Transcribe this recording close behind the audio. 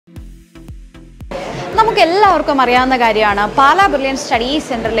നമുക്ക് എല്ലാവർക്കും അറിയാവുന്ന കാര്യമാണ് പാലാ ബ്രില്യൻ സ്റ്റഡീസ്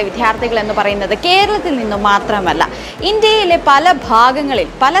സെന്ററിലെ വിദ്യാർത്ഥികൾ എന്ന് പറയുന്നത് കേരളത്തിൽ നിന്ന് മാത്രമല്ല ഇന്ത്യയിലെ പല ഭാഗങ്ങളിൽ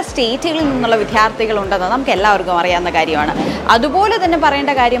പല സ്റ്റേറ്റുകളിൽ നിന്നുള്ള വിദ്യാർത്ഥികളുണ്ടെന്ന് നമുക്ക് എല്ലാവർക്കും അറിയാവുന്ന കാര്യമാണ്. അതുപോലെ തന്നെ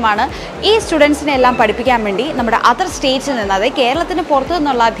പറയേണ്ട കാര്യമാണ് ഈ സ്റ്റുഡൻസിനെ എല്ലാം പഠിപ്പിക്കാൻ വേണ്ടി നമ്മുടെ അതർ സ്റ്റേറ്റ്സിൽ നിന്ന് അതായത് കേരളത്തിന് പുറത്തു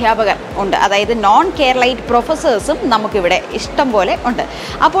നിന്നുള്ള അധ്യാപകർ ഉണ്ട്. അതായത് നോൺ കേരളൈറ്റ് പ്രൊഫസേഴ്സും നമുക്കിവിടെ ഇഷ്ടം പോലെ ഉണ്ട്.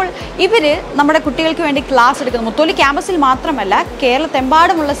 അപ്പോൾ ഇവർ നമ്മുടെ കുട്ടികൾക്ക് വേണ്ടി ക്ലാസ് എടുക്കുന്നു. മുത്തോലി ക്യാമ്പസിൽ മാത്രമല്ല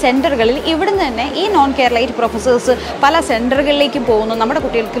കേരളത്തെമ്പാടുമുള്ള സെൻറ്ററുകളിൽ ഇവിടുന്ന് തന്നെ ഈ നോൺ കേരളൈറ്റ് പ്രൊഫസേഴ്സ് പല സെൻറ്ററുകളിലേക്കും പോകുന്നു, നമ്മുടെ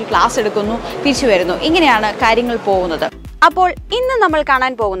കുട്ടികൾക്ക് ക്ലാസ് എടുക്കുന്നു, തിരിച്ചു വരുന്നു. ഇങ്ങനെയാണ് കാര്യങ്ങൾ പോകുന്നത്. അപ്പോൾ ഇന്ന് നമ്മൾ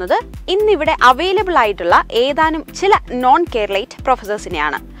കാണാൻ പോകുന്നത് ഇന്നിവിടെ അവൈലബിൾ ആയിട്ടുള്ള ഏതാനും ചില നോൺ കേരളൈറ്റ്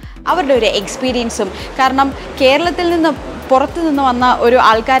പ്രൊഫസേഴ്സിനെയാണ്. അവരുടെ ഒരു എക്സ്പീരിയൻസും, കാരണം കേരളത്തിൽ നിന്ന് പുറത്തു നിന്ന് വന്ന ഒരു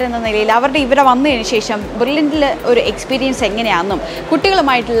ആൾക്കാരെന്ന നിലയിൽ ഇവിടെ വന്നതിന് ശേഷം ബ്രില്യൻറ്റിൽ ഒരു എക്സ്പീരിയൻസ് എങ്ങനെയാണെന്നും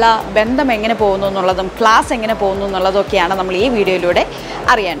കുട്ടികളുമായിട്ടുള്ള ബന്ധം എങ്ങനെ പോകുന്നു എന്നുള്ളതും ക്ലാസ് എങ്ങനെ പോകുന്നു എന്നുള്ളതൊക്കെയാണ് നമ്മൾ ഈ വീഡിയോയിലൂടെ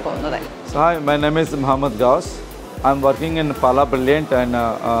അറിയാൻ പോകുന്നത്. Hi, my name is Muhammad Gaus. I am working in Pala Brilliant and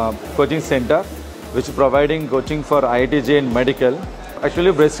coaching center, which is providing coaching for IIT JEE in medical.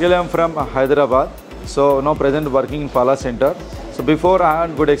 Actually, basically I am from Hyderabad, so now present working in Pala Center. So before I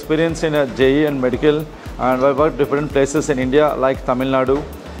had good experience in JEE and medical, and I worked different places in India like Tamil Nadu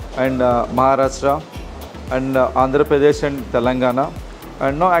and Maharashtra and Andhra Pradesh and Telangana.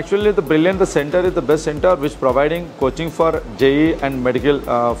 And now actually the Brilliant center is the best center which providing coaching for JEE and medical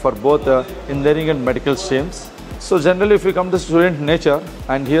for both engineering and medical streams. So generally if you come to student nature,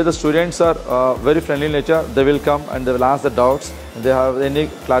 and here the students are very friendly nature, they will come and they will ask the doubts, if they have any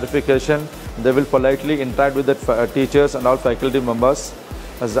clarification, they will politely interact with the teachers and all faculty members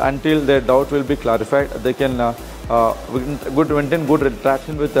until their doubt will be clarified. They can maintain good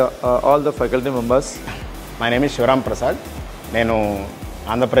interaction with all the faculty members. My name is Shivaram Prasad. Nenu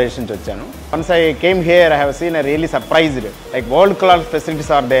Andhra Pradesh nunchi vachanu. Once I came here, I have seen a really surprised. Like world class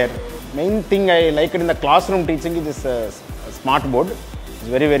facilities are there. Main thing I like it in the classroom teaching is this smart board. It's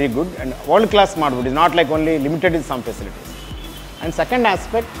very very good and world class smart board. It's not like only limited in some facilities. And second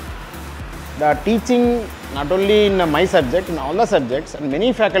aspect, the teaching not only in my subject, in all the subjects, and many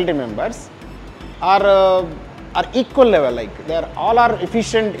faculty members are equal level. Like they are all are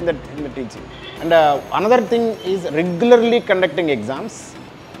efficient in the teaching. And another thing is regularly conducting exams,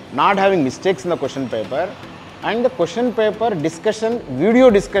 not having mistakes in the question paper, and the question paper discussion, video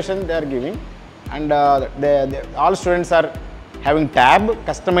discussion they are giving, and all students are having tab,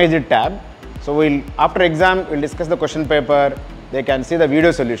 customized tab. So after exam we'll discuss the question paper. They can see the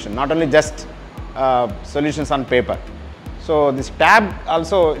video solution, not only just solutions on paper. So this tab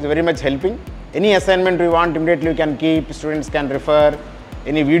also is very much helping. Any assignment we want, immediately we can keep, students can refer.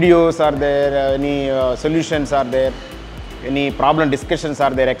 Any videos are there, any solutions are there, any problem discussions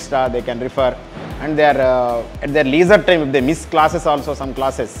are there extra, they can refer. And they are at their leisure time, if they miss classes also, some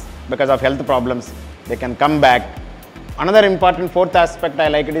classes because of health problems, they can come back. Another important fourth aspect I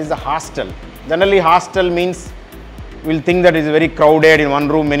like it is the hostel. Generally hostel means we'll think that it's very crowded in one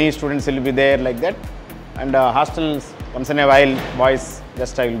room, many students will be there like that. And hostels, once in a while, boys,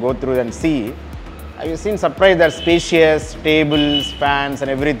 just I will go through and see. I have seen surprised, they're spacious, tables, fans and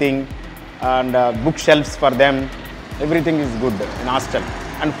everything, and bookshelves for them. Everything is good in hostel.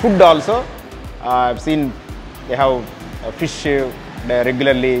 And food also, I've seen they have fish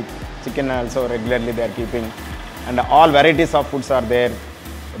regularly, chicken also regularly they are keeping, and all varieties of foods are there.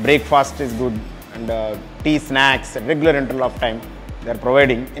 Breakfast is good, and tea, snacks at regular interval of time they are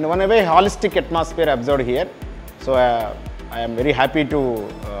providing. In one way, holistic atmosphere observed here. So I am very happy to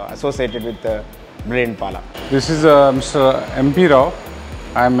associate it with Brilliant Pala. This is Mr. MP Rao.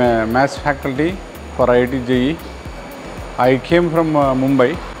 I am a maths faculty for IIT JEE. I came from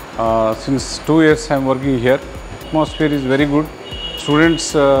Mumbai. Since 2 years I am working here. Atmosphere is very good.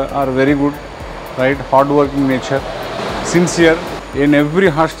 Students are very good, right? Hard working nature, sincere. In every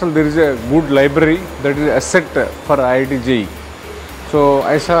hostel there is a good library that is asset for IIT JEE. So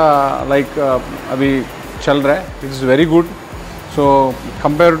ऐसा like अभी चल रहा है. It is very good. So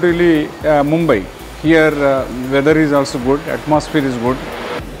comparatively Mumbai, here weather is also good, atmosphere is good.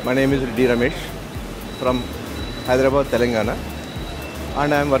 My name is D. Ramesh from Hyderabad, Telangana,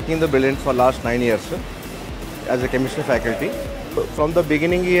 and I am working in the Brilliant for last 9 years as a chemistry faculty. From the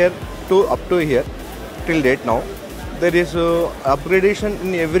beginning year to up to here till date now, there is upgradation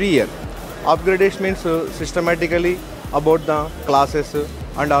in every year. Upgradation means systematically about the classes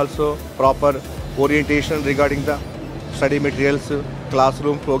and also proper orientation regarding the study materials,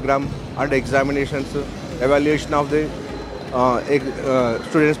 classroom program and examinations, evaluation of the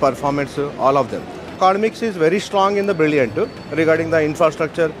students' performance, all of them. Academics is very strong in the Brilliant regarding the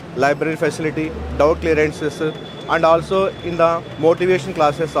infrastructure, library facility, doubt clearances, and also in the motivation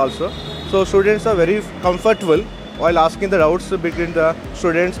classes also. So students are very comfortable while asking the doubts between the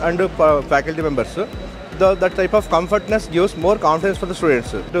students and faculty members. That type of comfortness gives more confidence for the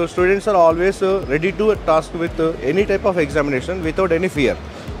students. The students are always ready to task with any type of examination without any fear.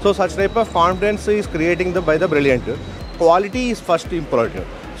 So such type of confidence is creating by the brilliant. Quality is first important.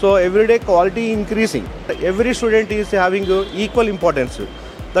 So every day quality increasing. Every student is having equal importance.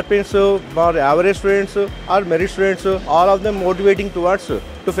 That means our average students or merit students, all of them motivating towards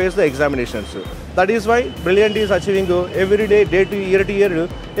to face the examinations. That is why brilliant is achieving every day, day to year,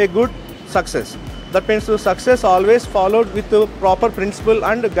 a good success. That means success always followed with proper principle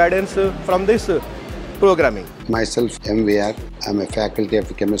and guidance from this programming. Myself, MVR. I'm a faculty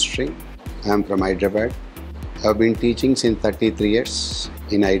of chemistry. I'm from Hyderabad. I've been teaching since 33 years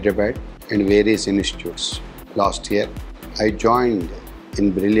in Hyderabad and various institutes. Last year, I joined in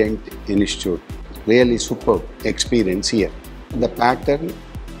Brilliant Institute. Really superb experience here. The pattern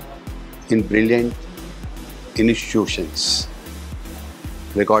in Brilliant institutions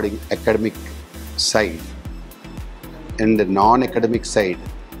regarding academic side and the non-academic side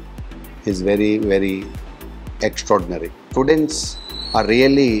is very, very extraordinary. Students are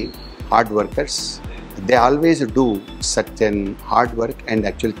really hard workers. They always do certain hard work and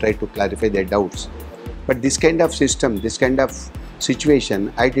actually try to clarify their doubts. But this kind of system, this kind of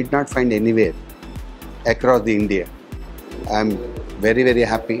situation, I did not find anywhere across the India. I am very, very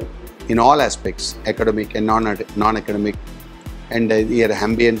happy in all aspects, academic and non-academic, and your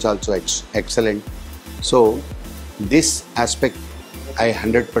ambience also excellent. So this aspect I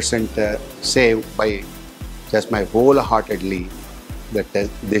 100% say by just my wholeheartedly that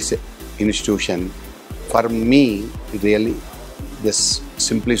this institution for me really this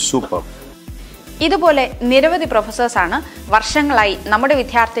simply superb. ഇതുപോലെ നിരവധി പ്രൊഫസേഴ്സാണ് വർഷങ്ങളായി നമ്മുടെ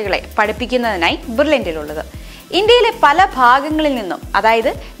വിദ്യാർത്ഥികളെ പഠിപ്പിക്കുന്നതിനായി ബ്രില്യൻറ്റിലുള്ളത്. ഇന്ത്യയിലെ പല ഭാഗങ്ങളിൽ നിന്നും,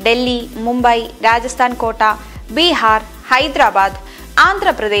 അതായത് ഡൽഹി, മുംബൈ, രാജസ്ഥാൻ കോട്ട, ബീഹാർ, ഹൈദരാബാദ്,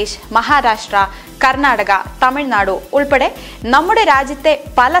 ആന്ധ്രാപ്രദേശ്, മഹാരാഷ്ട്ര, കർണാടക, തമിഴ്നാടു ഉൾപ്പെടെ നമ്മുടെ രാജ്യത്തെ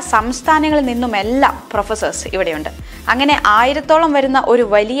പല സംസ്ഥാനങ്ങളിൽ നിന്നുമെല്ലാം പ്രൊഫസേഴ്സ് ഇവിടെയുണ്ട്. അങ്ങനെ 1000-ഓളം വരുന്ന ഒരു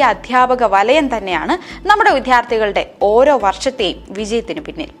വലിയ അധ്യാപക വലയം തന്നെയാണ് നമ്മുടെ വിദ്യാർത്ഥികളുടെ ഓരോ വർഷത്തെയും വിജയത്തിന്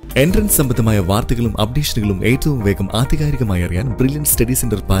പിന്നിൽ. എൻട്രൻസ് സംബന്ധമായ വാർത്തകളും അപ്ഡേഷനുകളും ഏറ്റവും വേഗം ആധികാരികമായി അറിയാൻ ബ്രില്യന്റ് സ്റ്റഡി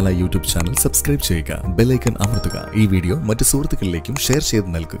സെന്റർ പാല യൂട്യൂബ് ചാനൽ സബ്സ്ക്രൈബ് ചെയ്യുക, ബെൽ ഐക്കൺ അമർത്തുക. ഈ വീഡിയോ മറ്റു സുഹൃത്തുക്കളിലേക്കും ഷെയർ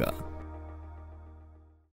ചെയ്ത് നൽകുക.